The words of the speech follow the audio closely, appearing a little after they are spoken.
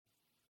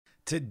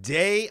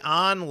Today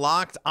on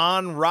Locked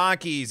On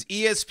Rockies,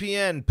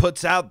 ESPN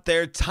puts out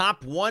their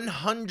top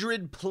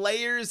 100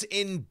 players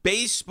in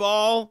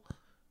baseball.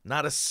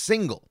 Not a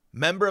single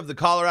member of the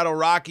Colorado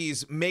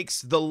Rockies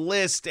makes the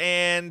list,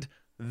 and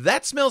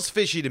that smells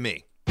fishy to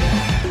me.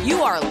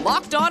 You are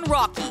Locked On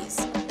Rockies,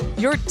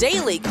 your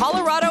daily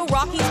Colorado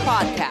Rockies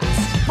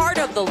podcast, part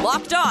of the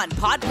Locked On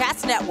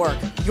Podcast Network,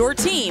 your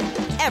team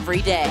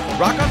every day.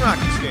 Rock on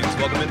Rockies fans,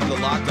 welcome into the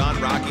Locked On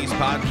Rockies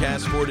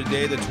podcast for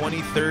today, the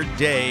 23rd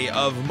day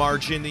of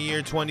March in the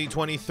year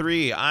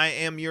 2023. I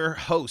am your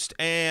host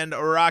and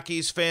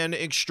Rockies fan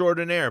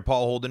extraordinaire,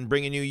 Paul Holden,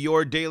 bringing you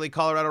your daily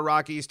Colorado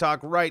Rockies talk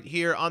right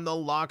here on the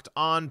Locked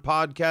On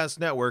Podcast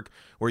Network,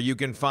 where you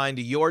can find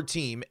your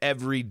team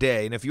every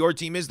day. And if your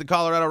team is the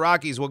Colorado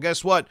Rockies, well,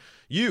 guess what?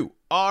 You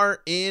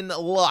are in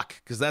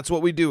luck, because that's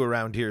what we do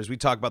around here, is we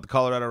talk about the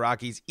Colorado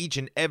Rockies each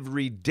and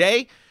every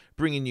day,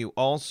 bringing you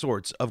all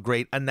sorts of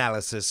great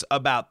analysis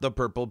about the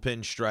Purple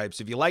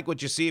Pinstripes. If you like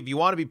what you see, if you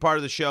want to be part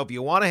of the show, if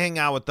you want to hang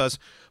out with us,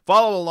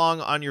 follow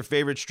along on your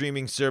favorite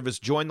streaming service,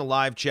 join the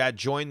live chat,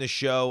 join the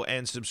show,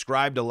 and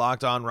subscribe to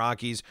Locked On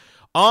Rockies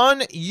on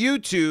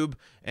YouTube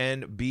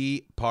and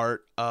be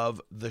part of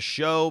the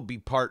show, be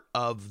part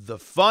of the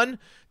fun.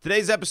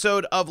 Today's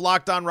episode of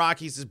Locked On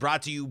Rockies is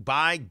brought to you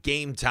by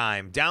Game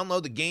Time.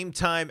 Download the Game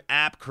Time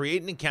app,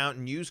 create an account,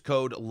 and use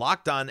code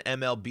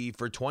LOCKEDONMLB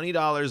for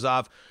 $20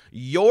 off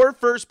your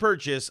first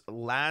purchase.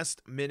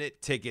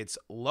 Last-minute tickets,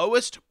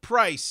 lowest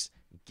price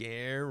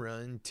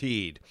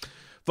guaranteed.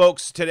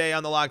 Folks, today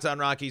on the Locked On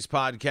Rockies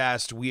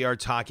podcast, we are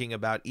talking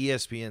about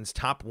ESPN's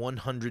top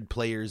 100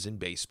 players in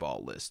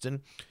baseball list,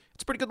 and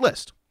it's a pretty good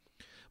list.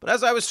 But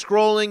as I was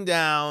scrolling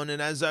down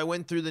and as I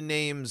went through the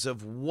names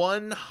of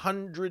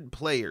 100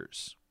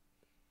 players,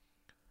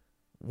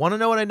 want to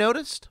know what I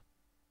noticed?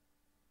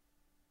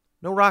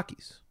 No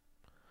Rockies.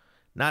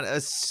 Not a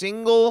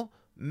single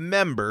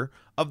member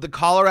of the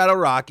Colorado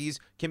Rockies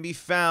can be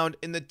found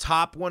in the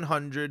top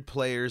 100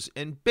 players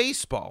in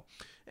baseball.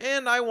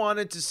 And I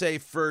wanted to say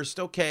first,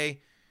 okay,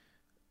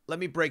 let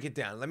me break it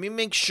down. Let me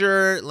make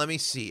sure, let me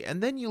see.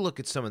 And then you look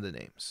at some of the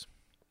names.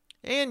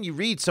 And you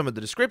read some of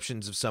the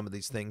descriptions of some of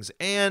these things,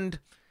 and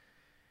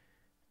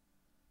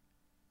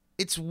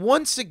it's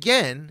once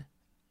again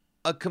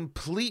a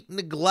complete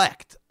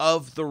neglect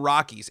of the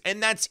Rockies.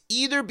 And that's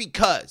either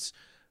because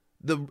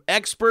the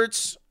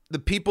experts, the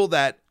people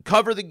that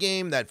cover the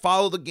game, that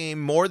follow the game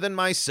more than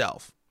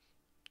myself,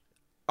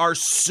 are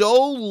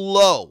so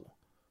low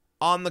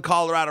on the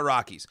Colorado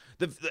Rockies,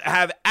 that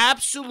have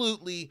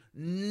absolutely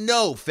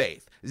no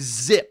faith,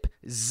 zip,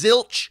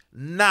 zilch,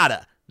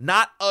 nada,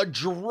 not a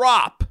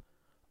drop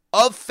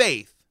of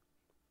faith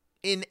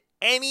in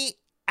any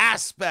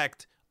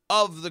aspect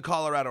of the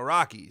Colorado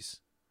Rockies.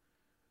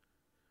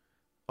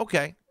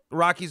 Okay, the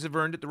Rockies have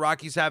earned it. The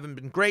Rockies haven't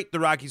been great. The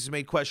Rockies have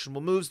made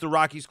questionable moves. The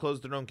Rockies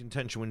closed their own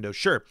contention window,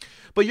 sure.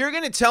 But you're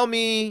going to tell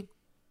me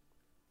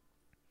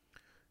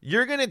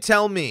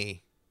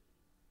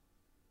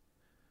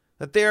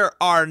that there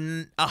are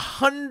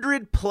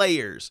 100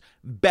 players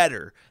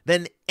better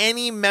than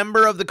any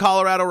member of the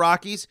Colorado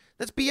Rockies?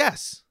 That's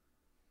BS.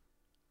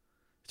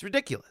 It's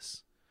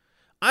ridiculous.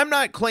 I'm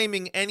not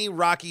claiming any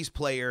Rockies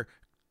player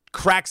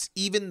cracks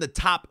even the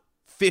top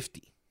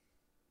 50.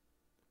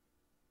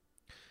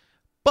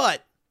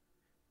 But,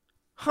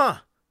 one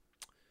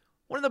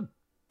of the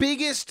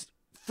biggest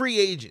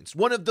free agents,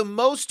 one of the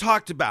most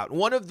talked about,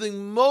 one of the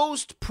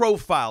most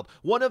profiled,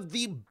 one of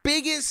the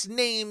biggest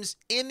names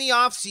in the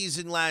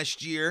offseason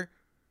last year,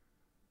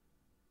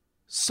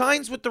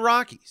 signs with the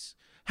Rockies,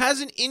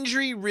 has an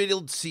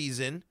injury-riddled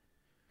season,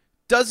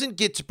 doesn't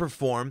get to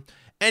perform,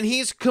 and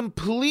he's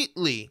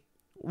completely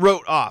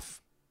wrote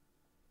off.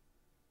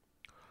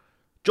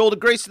 Joel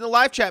DeGrace in the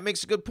live chat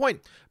makes a good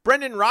point.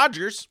 Brendan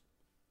Rodgers,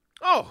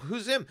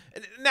 who's him?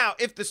 Now,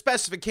 if the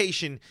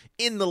specification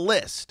in the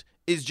list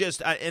is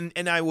just,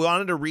 and I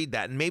wanted to read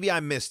that, and maybe I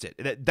missed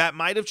it. That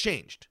might have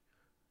changed.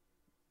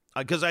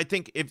 Because I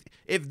think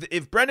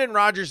if Brendan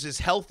Rodgers is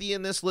healthy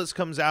and this list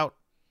comes out,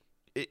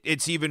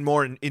 it's even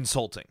more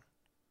insulting.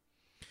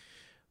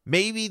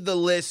 Maybe the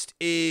list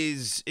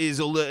is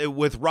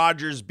with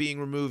Rodgers being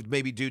removed,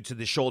 maybe due to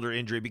the shoulder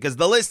injury, because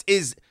the list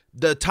is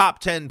the top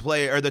 10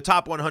 player or the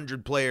top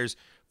 100 players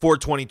for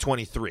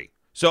 2023.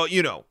 So,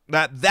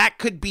 that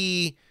could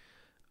be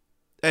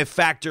a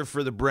factor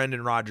for the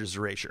Brendan Rodgers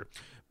erasure.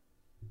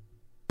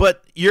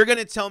 But you're going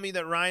to tell me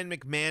that Ryan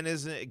McMahon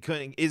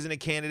isn't a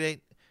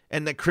candidate,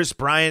 and that Chris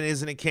Bryant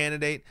isn't a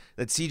candidate,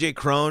 that CJ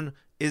Cron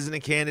isn't a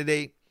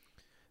candidate,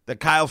 that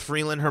Kyle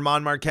Freeland,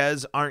 German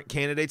Marquez aren't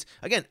candidates.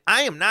 Again,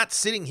 I am not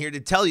sitting here to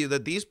tell you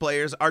that these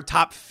players are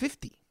top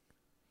 50.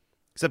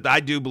 Except I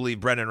do believe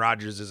Brendan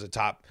Rodgers is a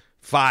top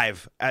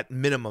 5 at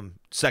minimum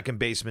second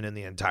baseman in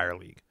the entire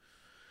league.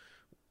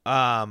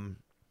 But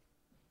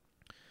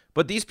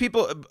these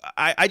people,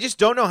 I just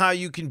don't know how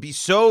you can be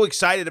so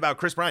excited about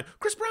Chris Bryant.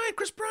 Chris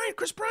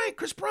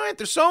Bryant.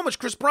 There's so much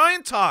Chris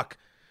Bryant talk.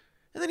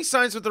 And then he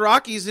signs with the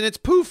Rockies, and it's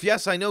poof.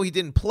 Yes, I know he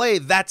didn't play.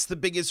 That's the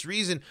biggest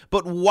reason.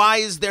 But why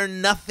is there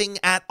nothing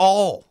at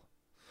all?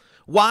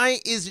 Why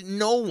is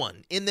no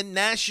one in the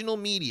national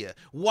media,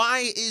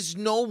 why is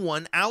no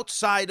one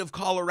outside of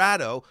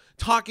Colorado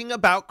talking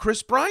about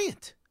Chris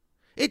Bryant?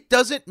 It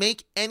doesn't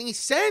make any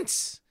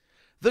sense.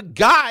 The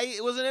guy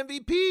was an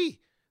MVP.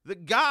 The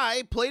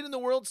guy played in the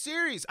World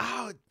Series.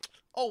 Oh,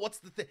 what's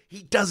the thing?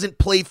 He doesn't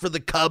play for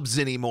the Cubs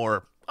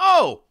anymore.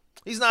 Oh,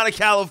 he's not a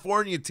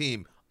California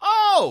team.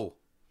 Oh,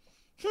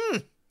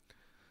 that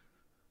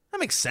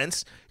makes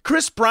sense.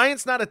 Chris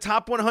Bryant's not a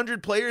top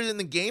 100 player in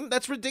the game?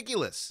 That's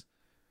ridiculous.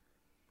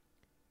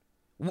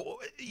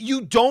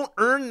 You don't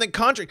earn the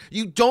contract.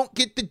 You don't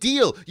get the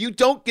deal. You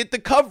don't get the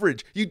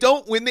coverage. You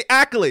don't win the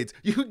accolades.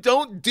 You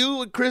don't do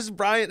what Chris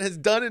Bryant has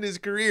done in his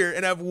career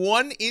and have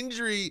one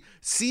injury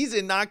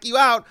season knock you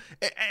out,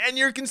 and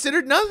you're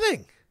considered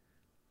nothing.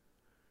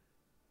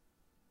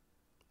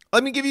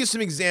 Let me give you some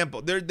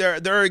examples.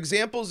 There are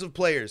examples of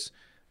players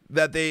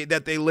that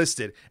they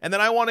listed, and then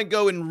I want to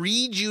go and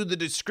read you the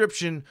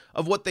description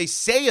of what they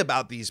say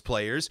about these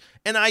players,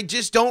 and I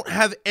just don't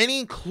have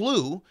any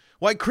clue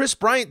why Chris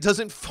Bryant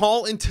doesn't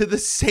fall into the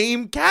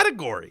same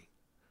category.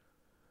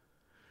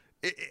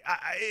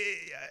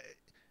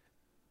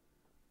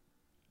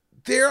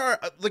 There are,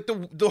 like,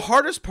 the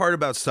hardest part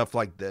about stuff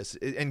like this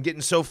and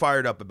getting so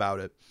fired up about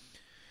it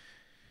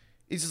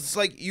is it's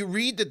like you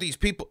read that these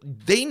people,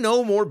 they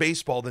know more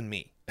baseball than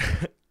me.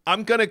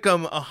 I'm going to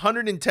come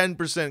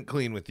 110%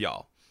 clean with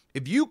y'all.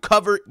 If you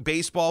cover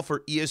baseball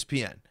for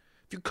ESPN,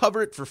 if you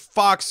cover it for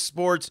Fox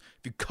Sports,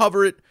 if you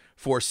cover it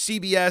for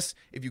CBS,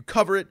 if you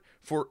cover it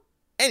for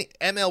any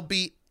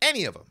MLB,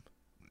 any of them,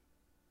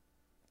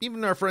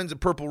 even our friends at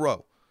Purple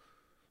Row,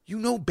 you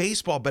know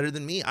baseball better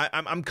than me.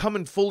 I'm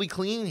coming fully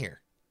clean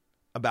here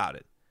about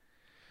it.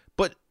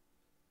 But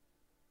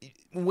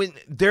when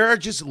there are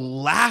just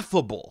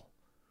laughable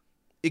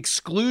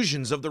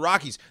exclusions of the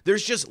Rockies,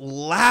 there's just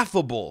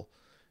laughable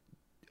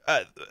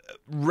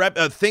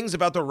things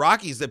about the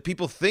Rockies that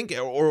people think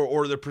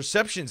or the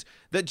perceptions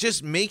that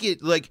just make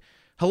it like,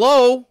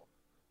 hello,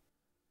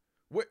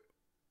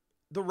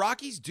 the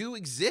Rockies do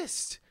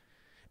exist.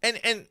 And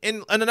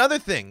another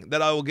thing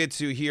that I will get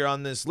to here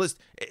on this list,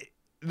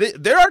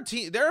 there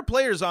are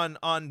players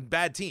on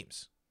bad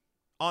teams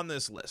on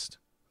this list.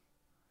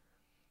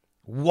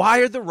 Why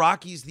are the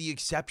Rockies the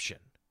exception?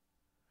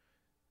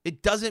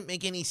 It doesn't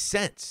make any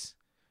sense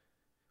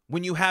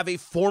when you have a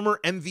former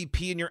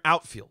MVP in your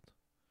outfield.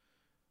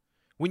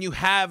 When you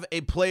have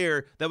a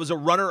player that was a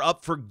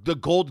runner-up for the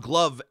Gold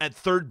Glove at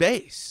third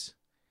base.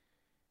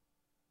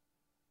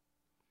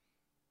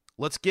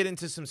 Let's get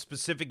into some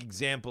specific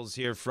examples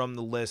here from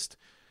the list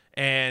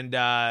and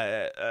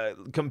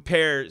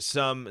compare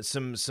some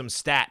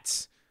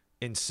stats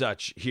and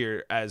such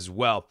here as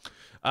well.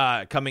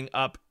 Coming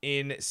up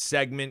in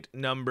segment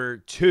number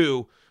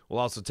 2, we'll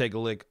also take a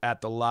look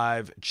at the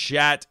live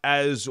chat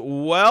as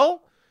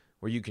well,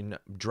 where you can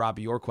drop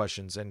your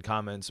questions and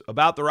comments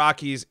about the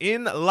Rockies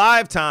in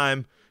live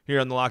time here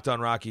on the Locked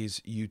On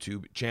Rockies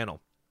YouTube channel.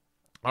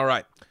 All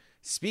right,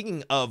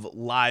 speaking of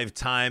live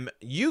time,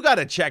 you got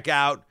to check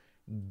out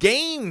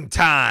Game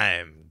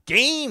Time.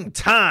 Game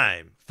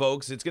Time,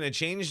 folks. It's going to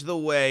change the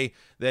way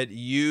that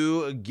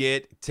you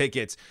get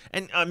tickets.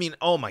 And, I mean,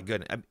 oh, my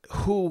goodness.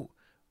 Who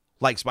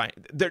likes buying?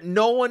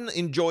 No one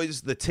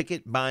enjoys the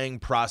ticket buying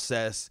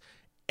process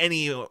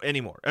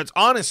anymore. It's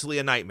honestly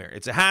a nightmare.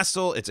 It's a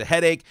hassle. It's a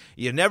headache.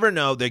 You never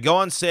know. They go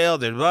on sale.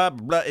 They're blah,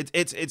 blah.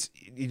 It's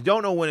you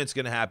don't know when it's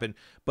going to happen.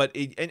 But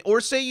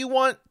or say you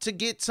want to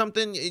get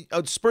something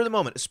spur of the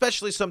moment,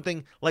 especially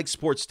something like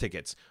sports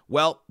tickets.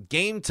 Well,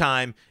 Game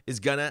Time is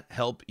going to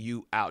help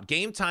you out.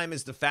 Game Time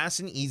is the fast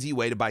and easy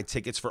way to buy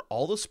tickets for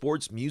all the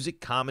sports,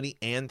 music, comedy,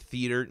 and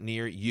theater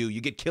near you.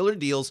 You get killer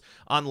deals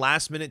on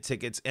last-minute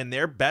tickets and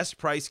their best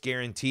price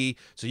guarantee,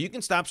 so you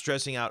can stop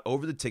stressing out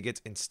over the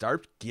tickets and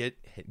start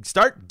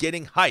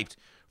getting hyped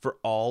for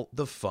all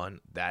the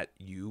fun that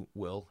you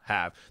will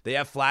have. They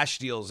have flash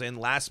deals and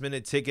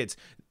last-minute tickets.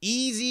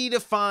 Easy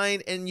to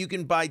find, and you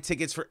can buy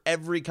tickets for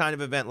every kind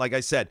of event. Like I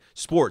said,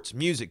 sports,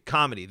 music,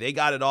 comedy, they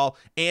got it all.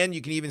 And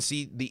you can even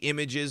see the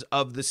images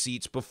of the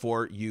seats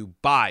before you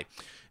buy.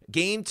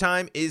 Game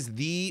Time is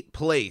the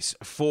place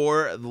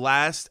for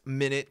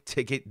last-minute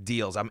ticket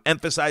deals. I'm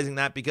emphasizing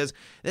that because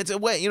it's a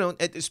way,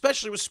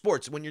 especially with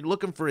sports, when you're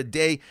looking for a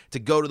day to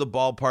go to the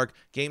ballpark,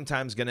 Game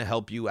Time's going to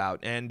help you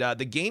out. And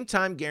the Game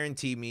Time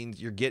guarantee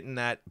means you're getting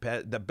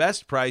the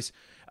best price.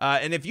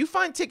 And if you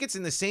find tickets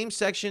in the same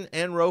section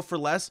and row for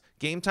less,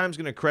 Game Time's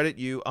going to credit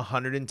you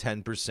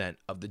 110%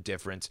 of the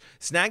difference.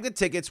 Snag the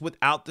tickets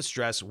without the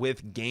stress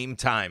with Game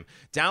Time.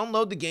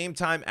 Download the Game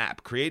Time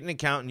app, create an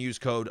account, and use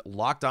code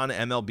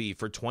LOCKEDONMLB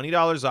for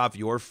 $20 off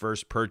your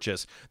first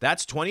purchase.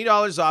 That's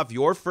 $20 off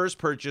your first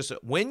purchase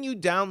when you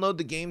download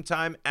the Game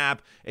Time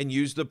app and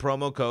use the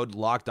promo code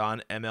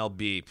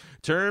LOCKEDONMLB.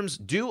 Terms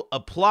do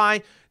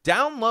apply.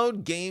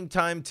 Download Game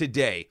Time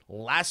today.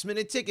 Last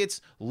minute tickets,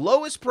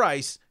 lowest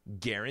price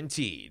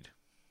guaranteed.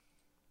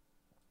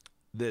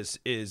 This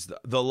is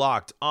the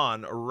Locked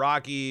On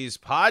Rockies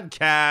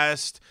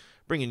podcast,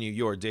 bringing you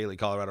your daily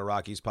Colorado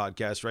Rockies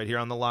podcast right here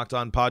on the Locked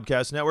On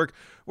Podcast Network,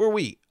 where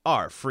we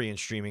are free and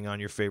streaming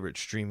on your favorite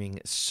streaming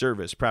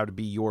service. Proud to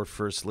be your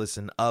first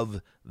listen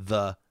of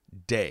the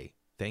day.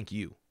 Thank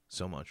you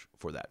so much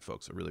for that,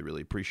 folks. I really,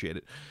 really appreciate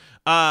it.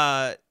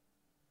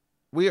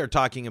 We are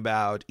talking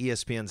about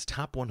ESPN's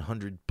top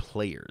 100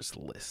 players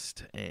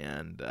list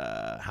and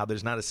how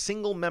there's not a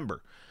single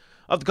member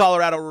of the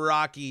Colorado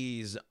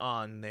Rockies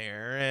on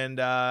there. And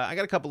I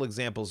got a couple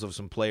examples of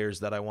some players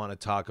that I want to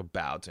talk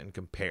about and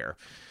compare.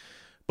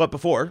 But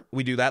before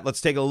we do that, let's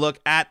take a look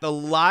at the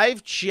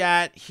live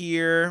chat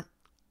here.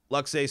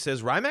 Luxay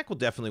says Rymack will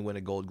definitely win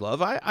a Gold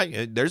Glove.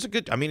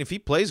 If he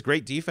plays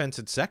great defense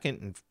at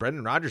second, and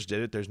Brendan Rodgers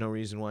did it, there's no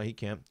reason why he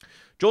can't.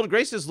 Joel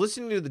DeGray says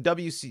listening to the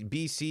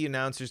WBC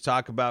announcers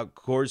talk about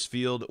Coors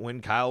Field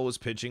when Kyle was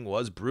pitching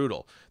was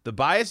brutal. The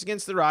bias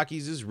against the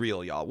Rockies is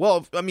real, y'all.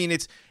 Well, I mean,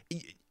 it's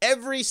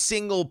every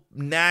single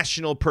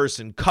national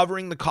person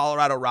covering the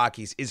Colorado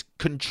Rockies is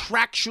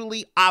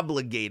contractually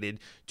obligated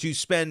to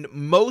spend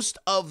most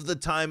of the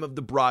time of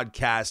the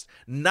broadcast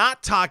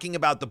not talking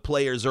about the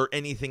players or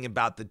anything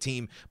about the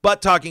team,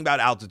 but talking about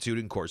altitude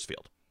in Coors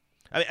Field.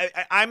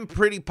 I'm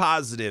pretty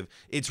positive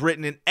it's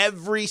written in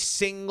every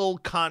single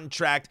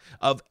contract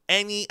of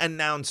any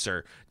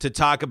announcer to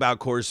talk about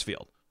Coors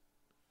Field.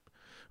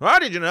 Well,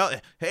 did you know?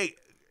 Hey,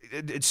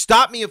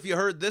 stop me if you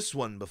heard this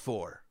one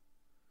before.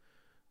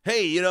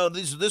 Hey, you know,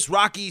 this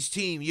Rockies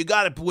team, you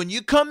got to, when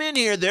you come in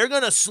here, they're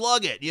going to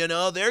slug it, you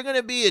know. They're going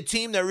to be a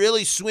team that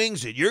really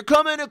swings it. You're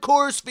coming to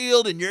Coors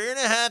Field, and you're going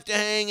to have to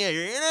hang it.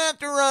 You're going to have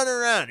to run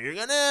around. You're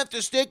going to have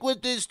to stick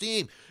with this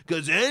team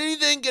because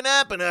anything can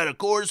happen at a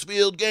Coors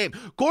Field game.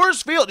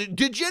 Coors Field,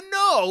 did you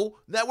know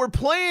that we're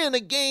playing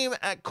a game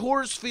at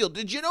Coors Field?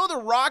 Did you know the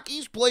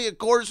Rockies play at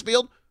Coors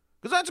Field?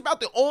 Because that's about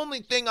the only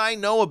thing I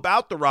know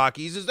about the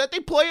Rockies is that they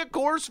play at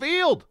Coors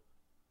Field.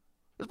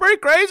 It's pretty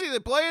crazy. They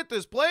play at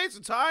this place.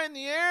 It's high in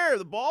the air.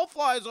 The ball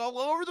flies all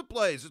over the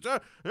place.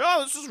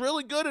 This is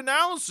really good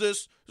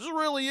analysis. This is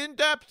really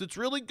in-depth. It's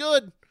really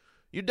good.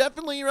 You're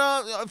definitely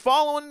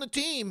following the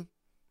team.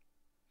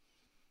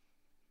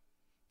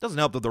 Doesn't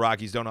help that the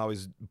Rockies don't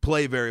always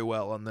play very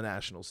well on the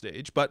national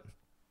stage, but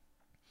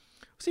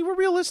see, we're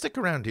realistic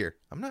around here.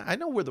 I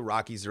know where the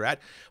Rockies are at,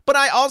 but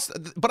I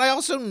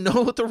also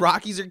know what the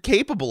Rockies are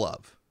capable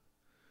of.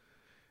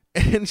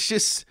 And it's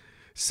just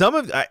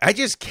I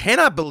just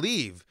cannot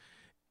believe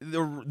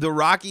the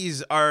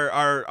Rockies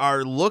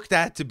are looked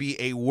at to be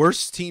a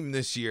worse team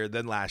this year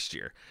than last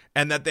year,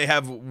 and that they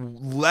have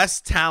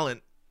less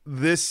talent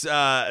this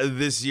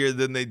year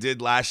than they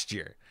did last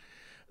year.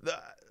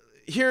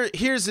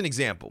 Here's an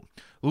example.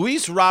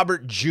 Luis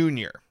Robert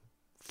Jr.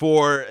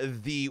 for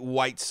the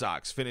White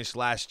Sox finished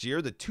last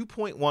year the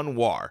 2.1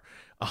 WAR,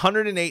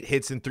 108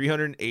 hits and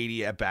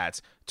 380 at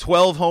bats,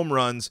 12 home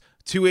runs,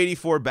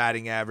 284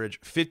 batting average,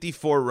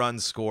 54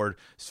 runs scored,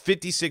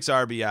 56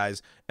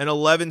 RBIs, and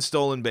 11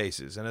 stolen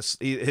bases. And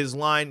his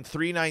line,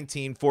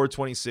 319,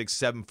 426,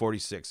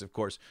 746. Of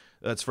course,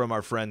 that's from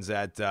our friends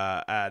at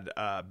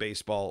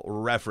Baseball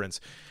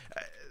Reference.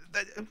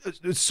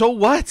 So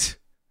what?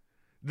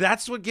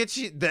 That's what gets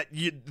you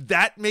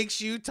that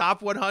makes you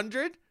top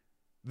 100?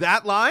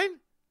 That line?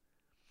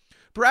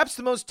 Perhaps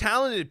the most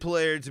talented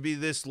player to be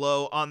this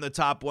low on the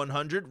top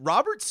 100,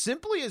 Robert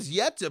simply has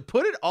yet to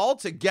put it all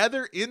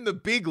together in the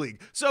big league.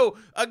 So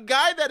a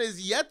guy that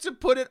is yet to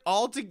put it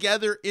all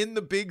together in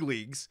the big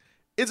leagues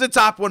is a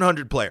top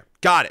 100 player.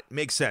 Got it.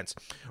 Makes sense.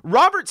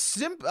 Robert's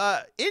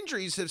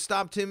injuries have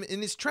stopped him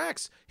in his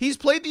tracks. He's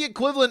played the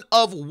equivalent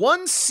of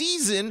one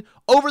season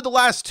over the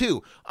last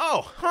two.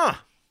 Oh, huh.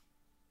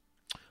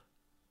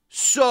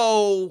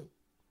 So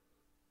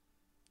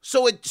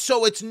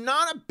it's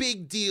not a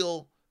big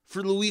deal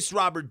for Luis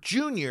Robert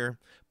Jr.,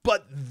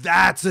 but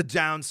that's a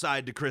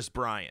downside to Chris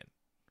Bryant.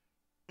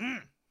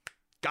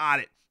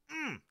 Got it.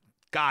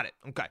 Got it.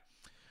 Okay.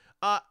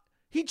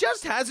 He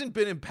just hasn't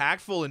been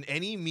impactful in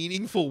any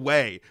meaningful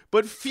way,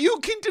 but few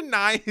can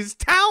deny his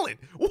talent.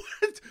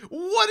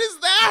 What is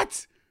that?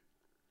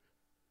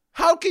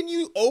 How can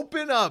you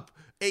open up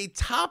a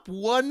top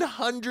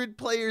 100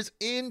 players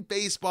in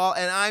baseball,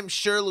 and I'm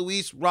sure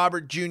Luis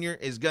Robert Jr.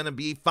 is going to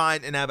be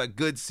fine and have a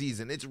good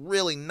season? It's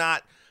really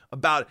not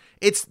about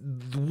it.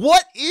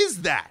 What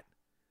is that?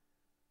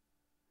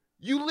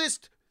 You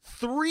list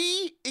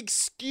 3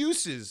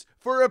 excuses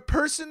for a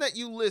person that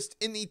you list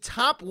in the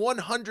top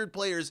 100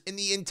 players in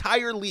the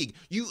entire league.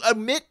 You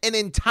omit an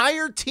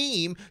entire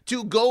team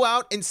to go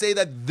out and say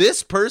that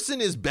this person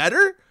is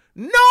better?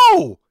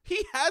 No,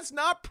 he has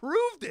not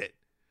proved it.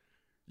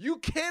 You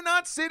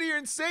cannot sit here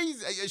and say,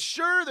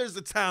 sure, there's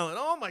a talent.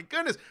 Oh my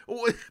goodness.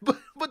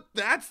 But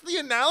that's the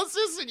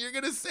analysis, and you're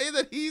going to say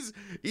that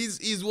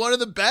he's one of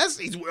the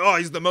best? He's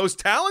the most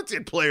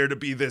talented player to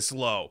be this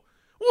low.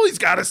 Well, he's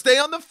got to stay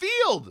on the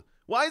field.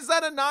 Why is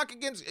that a knock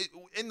against,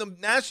 in the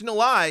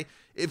national eye,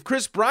 if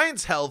Chris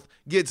Bryant's health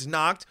gets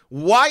knocked,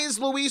 why is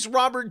Luis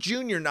Robert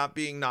Jr. not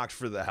being knocked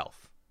for the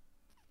health?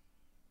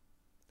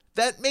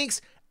 That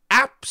makes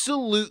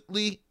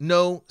absolutely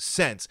no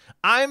sense.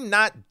 I'm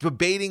not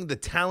debating the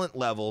talent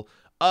level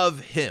of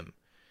him.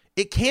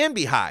 It can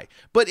be high.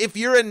 But if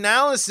your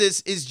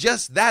analysis is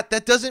just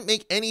that doesn't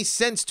make any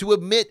sense to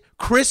omit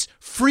Chris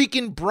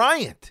freaking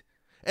Bryant,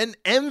 an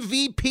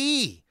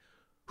MVP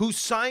who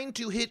signed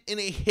to hit in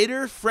a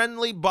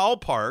hitter-friendly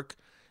ballpark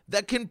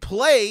that can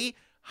play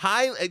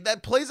that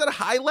plays at a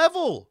high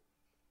level.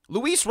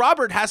 Luis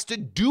Robert has to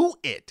do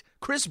it.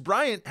 Chris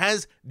Bryant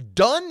has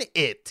done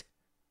it.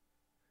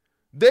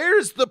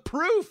 There's the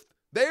proof.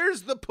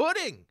 There's the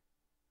pudding.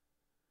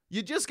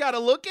 You just got to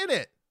look at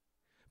it.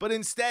 But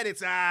instead,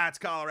 it's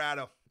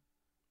Colorado.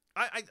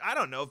 I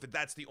don't know if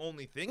that's the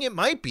only thing. It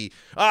might be.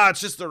 It's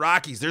just the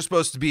Rockies. They're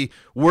supposed to be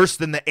worse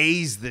than the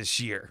A's this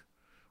year.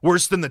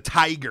 Worse than the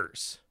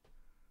Tigers.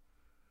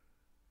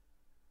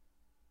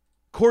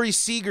 Corey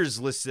Seager's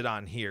listed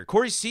on here.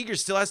 Corey Seager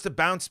still has to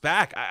bounce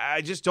back.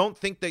 I just don't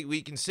think that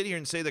we can sit here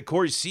and say that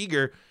Corey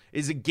Seager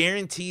is a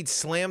guaranteed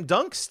slam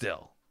dunk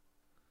still.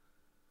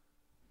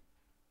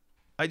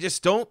 I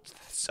just don't.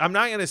 I'm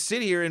not going to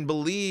sit here and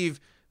believe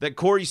that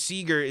Corey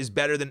Seager is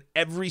better than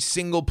every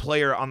single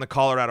player on the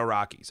Colorado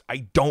Rockies.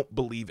 I don't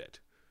believe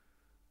it.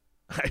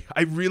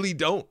 I really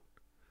don't.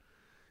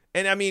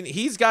 And I mean,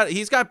 he's got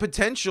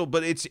potential,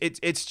 but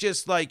it's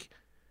just like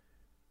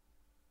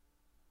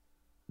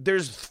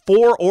there's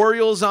 4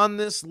 Orioles on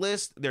this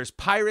list, there's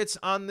Pirates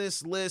on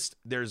this list,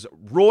 there's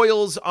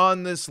Royals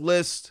on this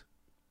list.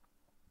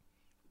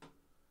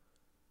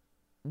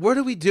 What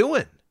are we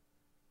doing?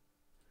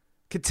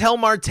 Ketel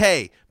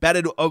Marte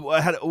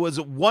was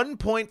a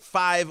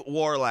 1.5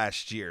 WAR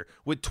last year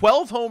with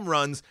 12 home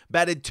runs,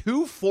 batted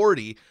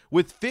 .240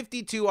 with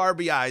 52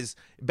 RBIs,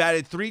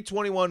 batted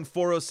 .321,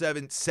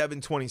 .407,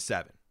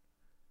 .727.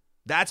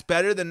 That's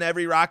better than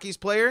every Rockies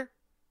player?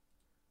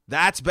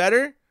 That's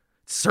better?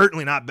 It's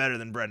certainly not better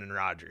than Brendan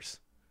Rodgers.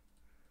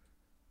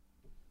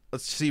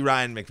 Let's see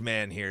Ryan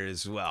McMahon here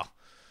as well.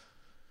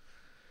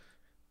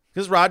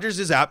 Because Rodgers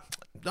is out.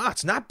 No,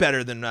 it's not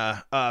better than Ryan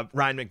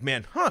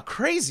McMahon.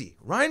 Crazy.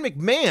 Ryan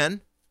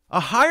McMahon, a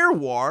higher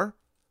WAR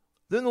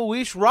than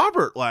Luis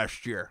Robert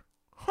last year.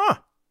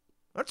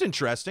 That's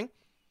interesting.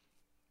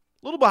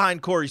 A little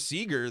behind Corey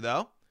Seager,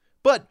 though.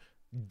 But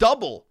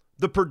double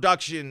the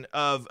production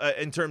of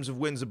in terms of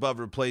wins above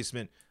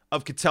replacement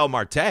of Ketel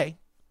Marte.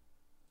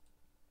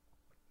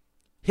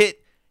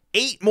 Hit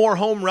 8 more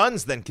home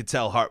runs than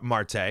Ketel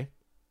Marte.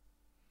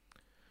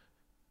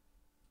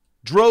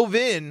 Drove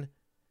in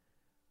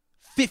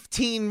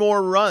 15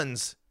 more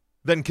runs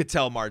than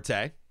Ketel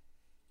Marte.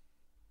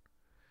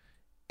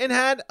 And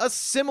had a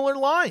similar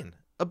line,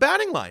 a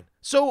batting line.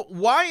 So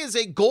why is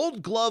a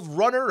Gold Glove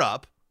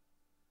runner-up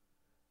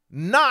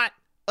not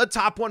a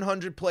top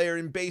 100 player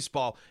in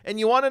baseball? And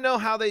you want to know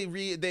how they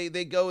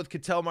go with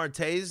Ketel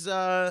Marte's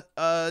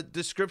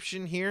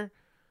description here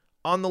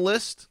on the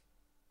list?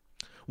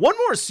 One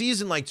more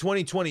season like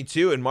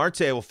 2022, and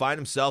Marte will find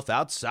himself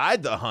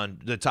outside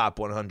the top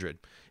 100.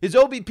 His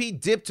OBP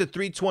dipped to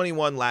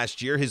 321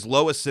 last year, his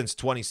lowest since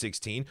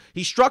 2016.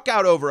 He struck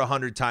out over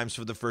 100 times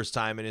for the first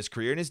time in his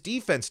career, and his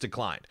defense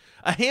declined.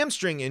 A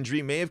hamstring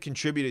injury may have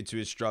contributed to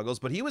his struggles,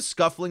 but he was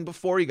scuffling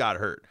before he got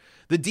hurt.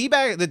 The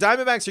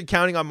Diamondbacks are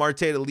counting on Marte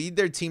to lead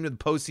their team to the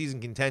postseason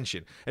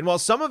contention, and while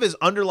some of his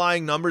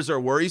underlying numbers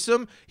are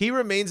worrisome, he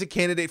remains a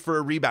candidate for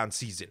a rebound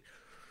season.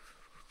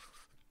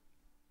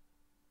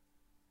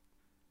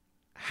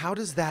 How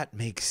does that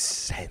make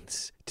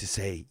sense to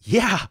say,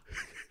 yeah,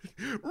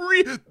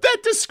 that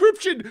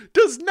description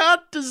does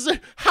not deserve?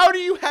 How do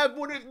you have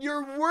one of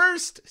your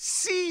worst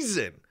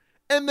season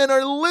and then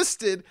are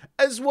listed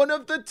as one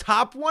of the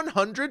top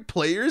 100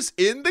 players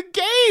in the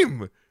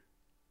game?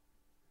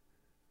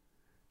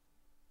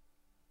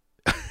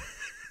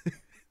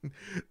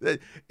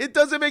 It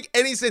doesn't make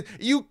any sense.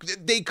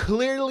 They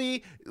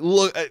clearly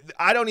look.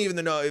 I don't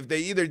even know if they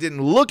either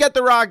didn't look at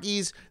the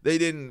Rockies, they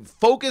didn't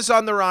focus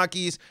on the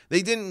Rockies,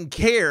 they didn't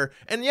care.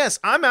 And yes,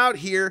 I'm out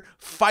here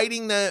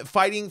fighting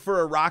for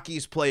a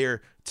Rockies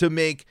player to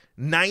make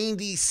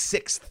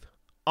 96th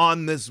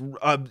on this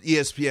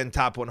ESPN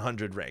Top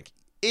 100 rank.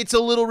 It's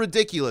a little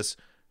ridiculous,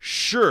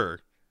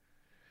 sure,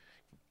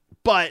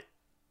 but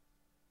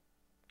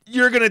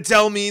you're going to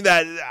tell me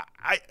that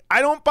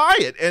I don't buy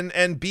it.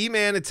 And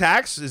B-Man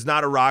Attacks is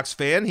not a Rocks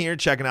fan here,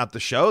 checking out the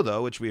show,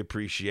 though, which we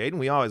appreciate, and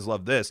we always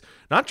love this.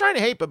 Not trying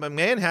to hate, but my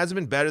man hasn't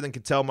been better than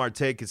Ketel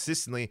Marte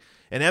consistently,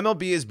 and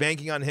MLB is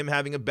banking on him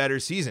having a better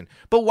season.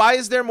 But why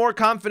is there more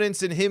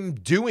confidence in him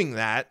doing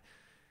that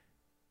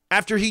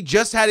after he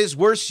just had his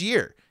worst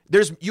year?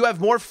 You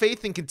have more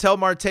faith in Ketel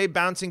Marte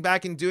bouncing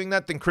back and doing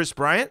that than Chris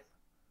Bryant?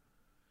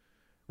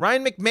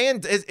 Ryan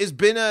McMahon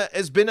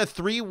has been a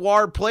 3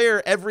 WAR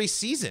player every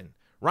season.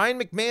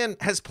 Ryan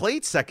McMahon has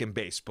played second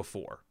base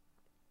before.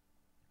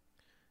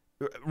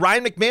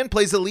 Ryan McMahon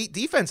plays elite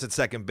defense at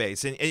second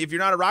base. And if you're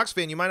not a Rocks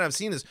fan, you might not have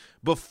seen this.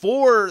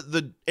 Before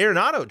the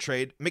Arenado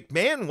trade,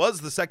 McMahon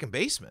was the second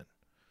baseman.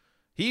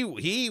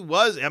 He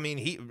was, I mean,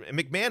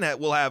 McMahon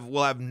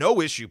will have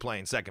no issue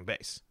playing second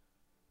base.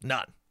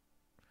 None.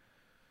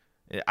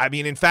 I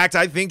mean, in fact,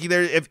 I think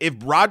if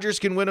Rodgers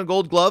can win a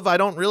Gold Glove, I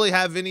don't really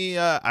have any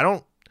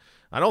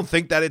I don't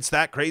think that it's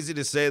that crazy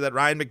to say that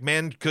Ryan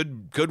McMahon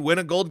could win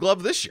a Gold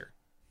Glove this year.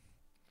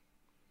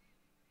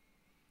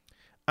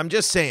 I'm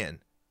just saying.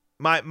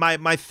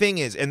 My thing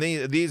is, and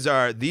these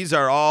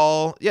are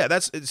all, yeah,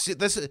 that's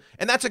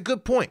and that's a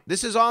good point.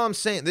 This is all I'm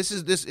saying. This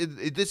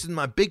is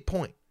my big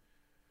point.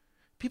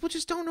 People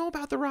just don't know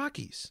about the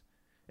Rockies.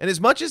 And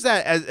as much as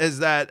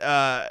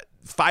that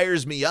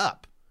fires me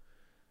up,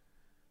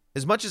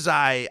 as much as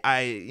I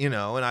and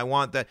I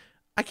want that,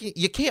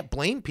 you can't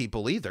blame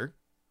people either.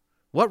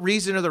 What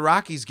reason are the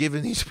Rockies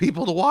giving these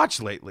people to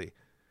watch lately?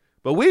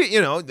 But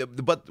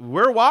but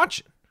we're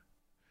watching.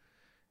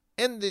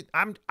 And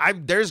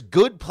there's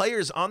good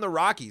players on the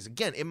Rockies.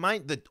 Again,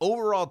 the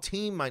overall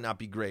team might not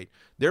be great.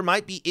 There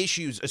might be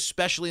issues,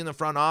 especially in the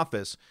front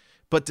office.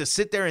 But to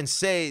sit there and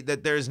say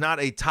that there's not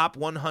a top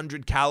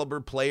 100 caliber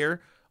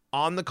player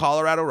on the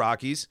Colorado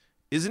Rockies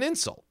is an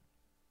insult.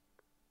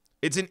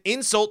 It's an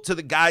insult to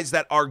the guys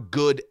that are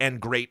good and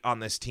great on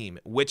this team,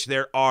 which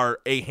there are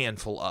a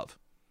handful of.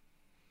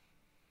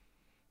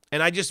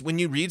 And when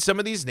you read some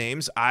of these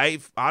names,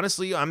 there's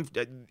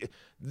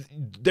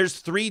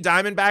 3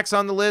 Diamondbacks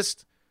on the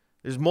list.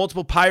 There's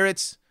multiple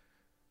Pirates,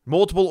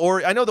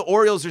 I know the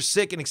Orioles are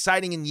sick and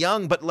exciting and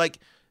young, but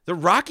the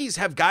Rockies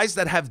have guys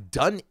that have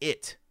done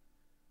it.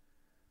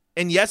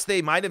 And yes,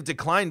 they might have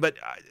declined, but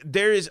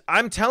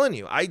I'm telling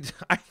you, I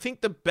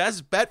think the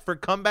best bet for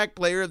comeback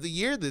player of the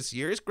year this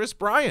year is Kris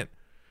Bryant.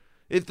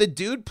 If the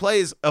dude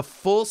plays a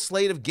full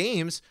slate of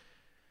games,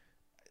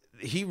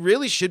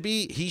 he should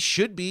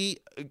be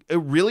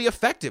really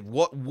effective.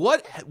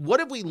 What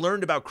have we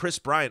learned about Kris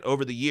Bryant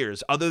over the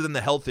years, other than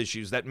the health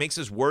issues, that makes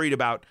us worried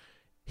about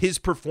his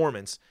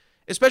performance,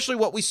 especially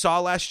what we saw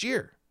last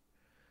year?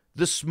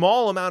 The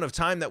small amount of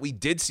time that we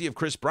did see of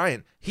Kris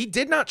Bryant, he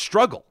did not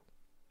struggle.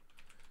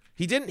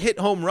 He didn't hit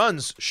home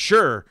runs,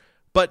 sure,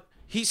 but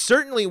he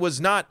certainly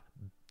was not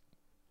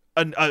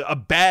a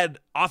bad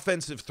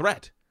offensive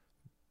threat.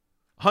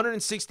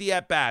 160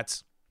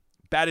 at-bats,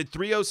 batted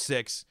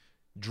 .306,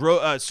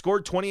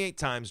 scored 28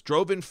 times,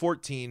 drove in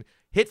 14,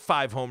 hit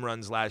 5 home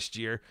runs last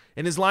year,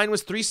 and his line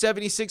was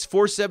 .376,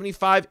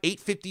 .475,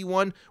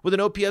 .851 with an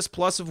OPS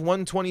plus of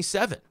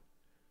 127.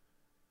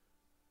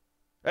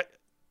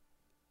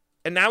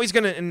 And now he's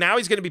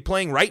gonna be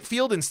playing right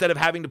field instead of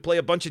having to play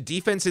a bunch of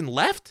defense in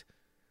left?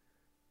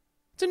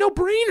 It's a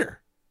no-brainer.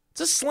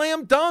 It's a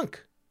slam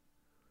dunk.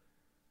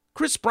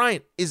 Kris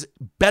Bryant is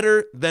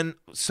better than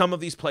some of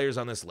these players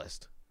on this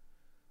list.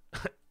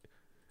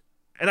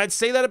 And I'd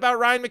say that about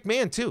Ryan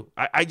McMahon, too.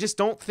 I just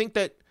don't think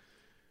that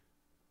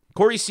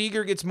Corey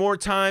Seager gets more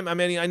time. I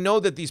mean, I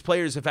know that these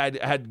players have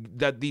had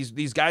that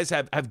these guys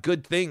have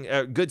good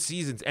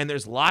seasons, and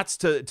there's lots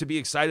to be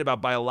excited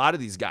about by a lot of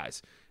these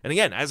guys. And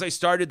again, as I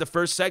started the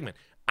first segment,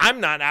 I'm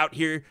not out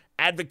here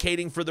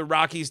advocating for the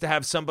Rockies to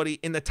have somebody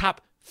in the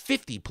top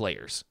 50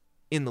 players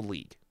in the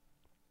league.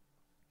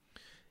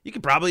 You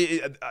could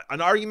probably,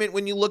 an argument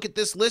when you look at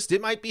this list,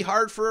 it might be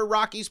hard for a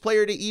Rockies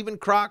player to even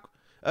crack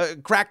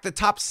the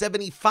top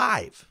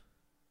 75.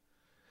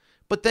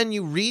 But then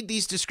you read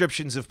these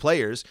descriptions of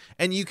players,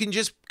 and you can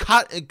just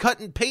cut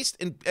and paste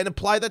and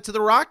apply that to the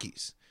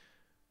Rockies.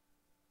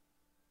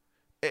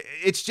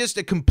 It's just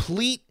a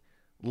complete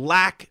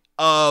lack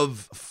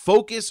of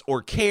focus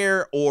or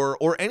care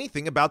or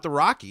anything about the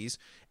Rockies.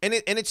 And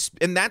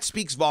that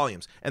speaks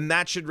volumes, and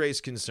that should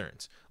raise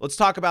concerns. Let's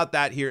talk about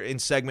that here in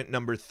segment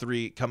number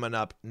 3 coming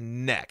up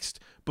next.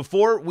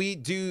 Before we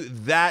do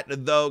that,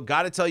 though,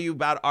 got to tell you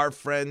about our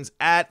friends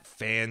at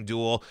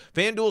FanDuel.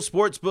 FanDuel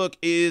Sportsbook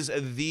is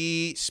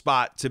the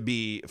spot to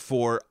be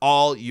for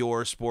all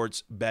your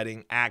sports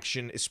betting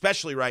action,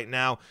 especially right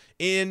now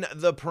in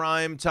the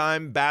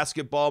primetime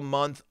basketball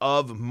month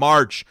of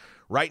March.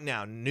 Right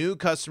now, new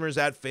customers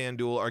at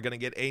FanDuel are going to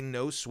get a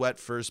no-sweat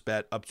first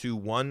bet up to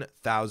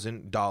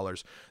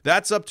 $1,000.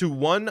 That's up to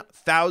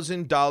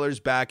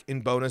 $1,000 back in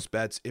bonus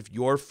bets if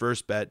your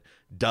first bet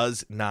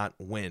does not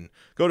win.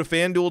 Go to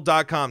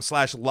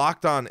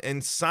FanDuel.com/lockedon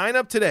and sign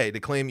up today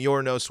to claim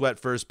your no-sweat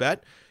first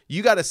bet.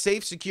 You got a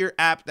safe, secure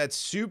app that's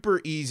super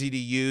easy to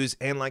use.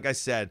 And like I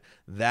said,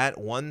 that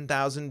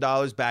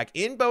 $1,000 back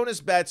in bonus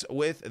bets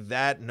with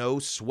that no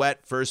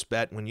sweat first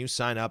bet when you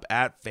sign up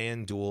at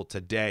FanDuel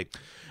today.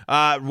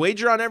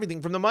 Wager on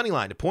everything from the money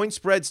line to point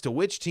spreads to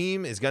which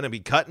team is going to be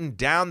cutting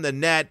down the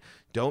net.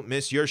 Don't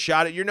miss your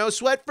shot at your no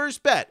sweat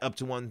first bet up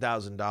to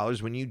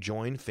 $1,000 when you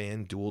join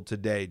FanDuel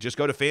today. Just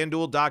go to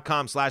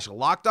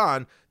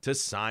FanDuel.com/lockedon to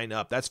sign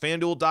up. That's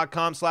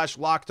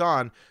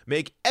FanDuel.com/lockedon.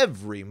 Make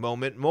every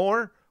moment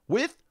more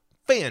with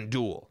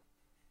FanDuel.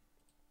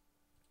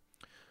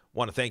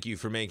 Want to thank you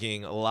for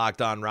making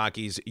Locked On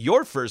Rockies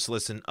your first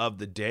listen of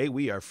the day.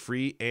 We are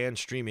free and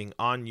streaming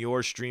on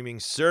your streaming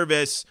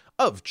service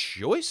of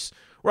choice.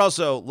 We're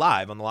also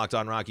live on the Locked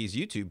On Rockies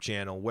YouTube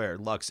channel where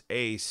Lux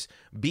Ace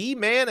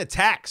B-Man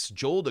attacks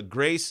Joel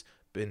DeGrace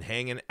been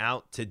hanging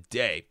out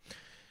today.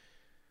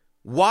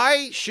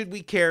 Why should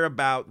we care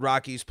about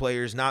Rockies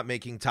players not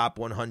making top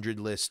 100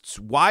 lists?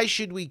 Why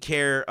should we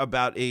care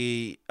about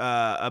a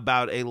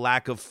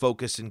lack of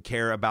focus and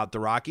care about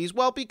the Rockies?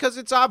 Well, because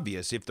it's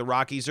obvious. If the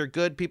Rockies are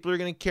good, people are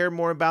going to care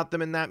more about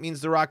them, and that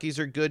means the Rockies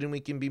are good and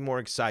we can be more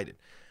excited.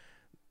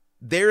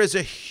 There is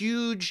a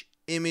huge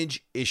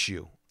image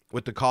issue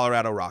with the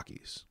Colorado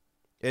Rockies.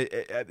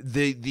 It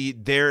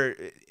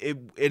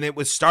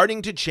was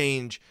starting to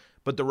change,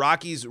 but the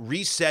Rockies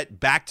reset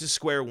back to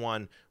square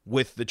one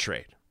with the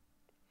trade.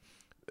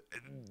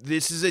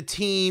 This is a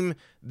team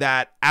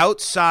that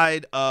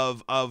outside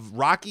of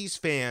Rockies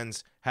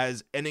fans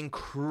has an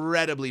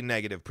incredibly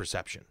negative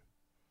perception.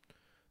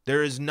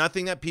 There is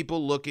nothing that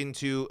people look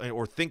into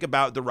or think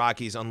about the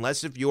Rockies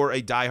unless if you're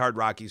a diehard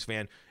Rockies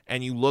fan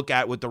and you look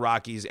at with the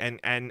Rockies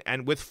and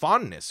with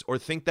fondness or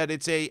think that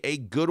it's a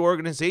good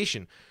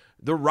organization.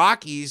 The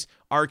Rockies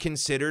are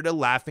considered a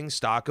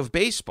laughingstock of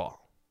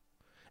baseball.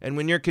 And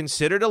when you're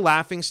considered a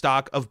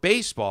laughingstock of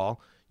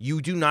baseball,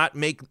 you do not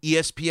make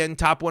ESPN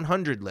top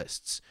 100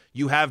 lists.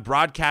 You have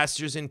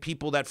broadcasters and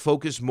people that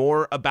focus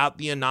more about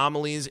the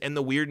anomalies and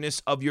the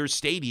weirdness of your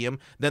stadium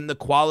than the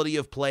quality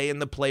of play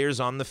and the players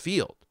on the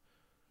field.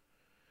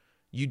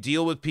 You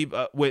deal with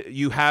people,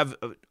 you have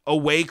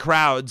away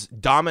crowds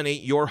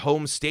dominate your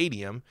home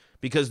stadium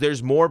because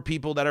there's more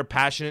people that are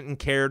passionate and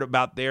cared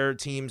about their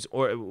teams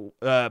or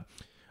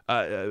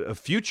a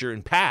future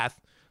and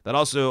path that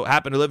also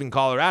happen to live in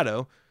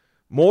Colorado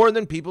more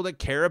than people that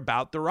care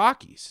about the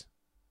Rockies.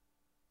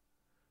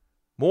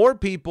 More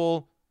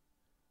people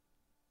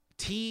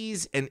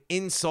tease and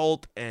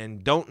insult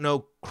and don't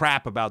know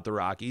crap about the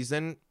Rockies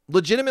than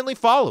legitimately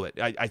follow it,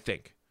 I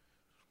think.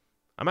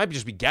 I might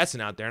just be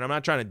guessing out there, and I'm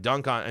not trying to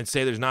dunk on and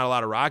say there's not a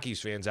lot of Rockies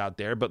fans out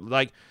there, but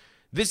like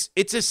this,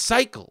 it's a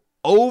cycle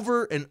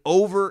over and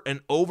over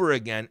and over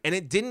again, and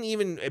it didn't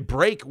even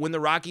break when the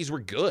Rockies were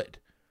good.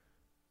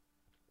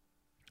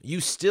 You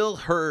still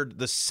heard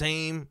the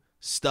same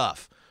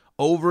stuff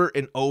over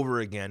and over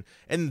again,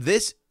 and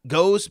this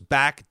goes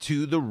back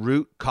to the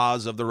root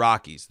cause of the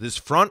Rockies. This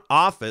front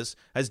office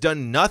has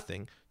done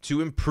nothing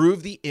to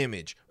improve the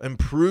image,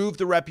 improve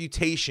the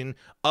reputation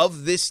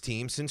of this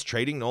team since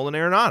trading Nolan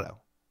Arenado.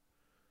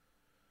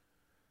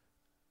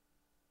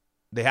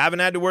 They haven't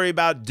had to worry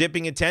about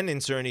dipping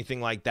attendance or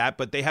anything like that,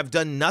 but they have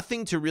done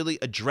nothing to really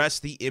address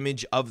the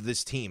image of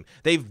this team.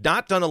 They've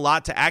not done a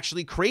lot to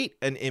actually create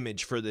an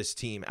image for this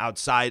team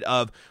outside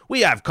of, we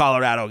have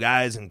Colorado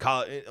guys and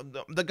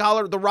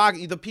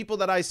the people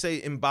that I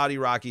say embody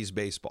Rockies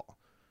baseball.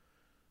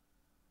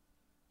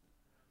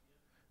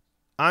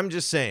 I'm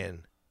just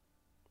saying,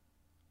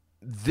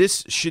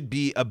 this should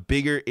be a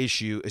bigger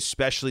issue,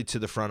 especially to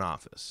the front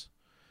office.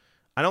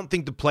 I don't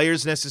think the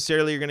players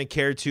necessarily are going to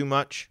care too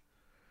much.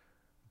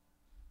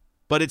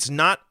 But it's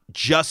not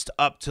just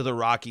up to the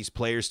Rockies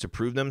players to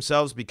prove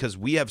themselves because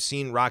we have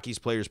seen Rockies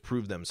players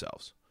prove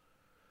themselves.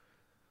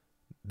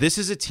 This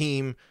is a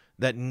team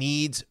that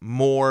needs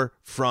more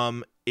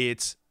from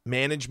its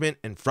management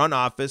and front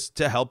office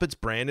to help its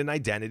brand and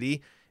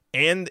identity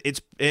and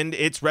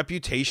its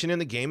reputation in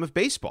the game of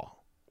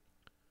baseball.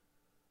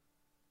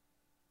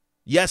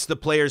 Yes, the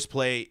players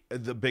play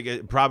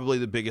probably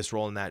the biggest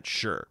role in that,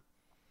 sure.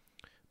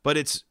 But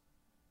it's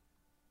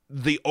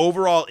the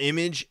overall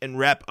image and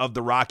rep of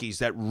the Rockies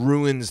that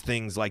ruins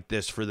things like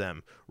this for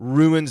them,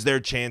 ruins their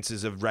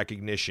chances of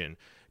recognition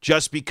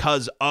just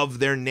because of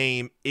their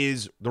name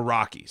is the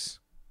Rockies.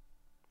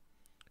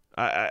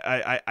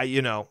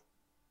 The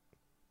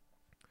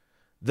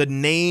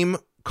name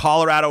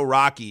Colorado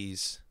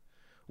Rockies,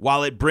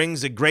 while it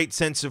brings a great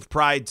sense of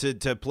pride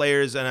to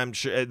players, and I'm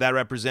sure that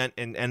represent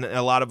and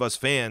a lot of us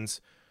fans,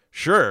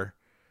 sure,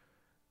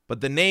 but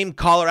the name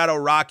Colorado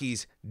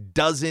Rockies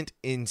doesn't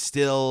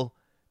instill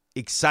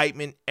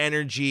excitement,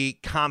 energy,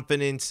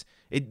 confidence.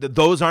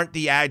 Those aren't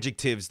the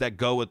adjectives that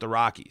go with the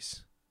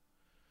Rockies,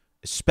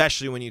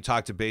 especially when you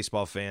talk to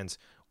baseball fans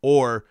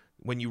or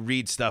when you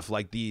read stuff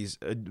like these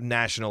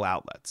national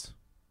outlets.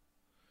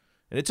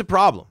 And it's a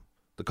problem.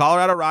 The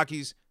Colorado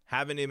Rockies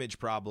have an image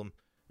problem,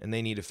 and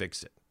they need to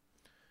fix it.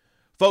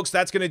 Folks,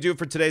 that's going to do it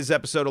for today's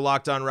episode of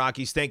Locked On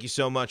Rockies. Thank you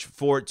so much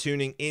for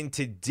tuning in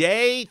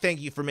today. Thank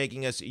you for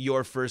making us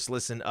your first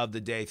listen of the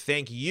day.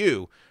 Thank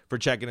you for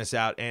checking us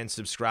out and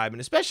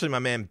subscribing, especially my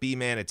man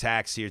B-Man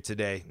Attacks here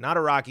today. Not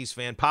a Rockies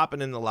fan,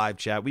 popping in the live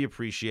chat. We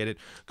appreciate it.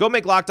 Go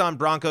make Locked On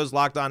Broncos,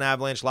 Locked On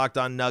Avalanche, Locked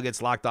On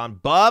Nuggets, Locked On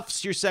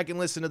Buffs your second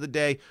listen of the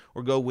day,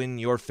 or go win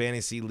your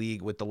fantasy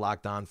league with the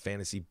Locked On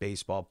Fantasy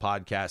Baseball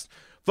Podcast.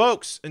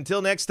 Folks,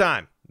 until next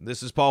time,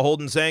 this is Paul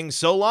Holden saying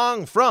so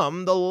long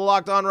from the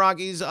Locked On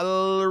Rockies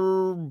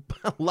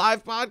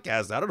live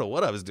podcast. I don't know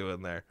what I was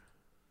doing there.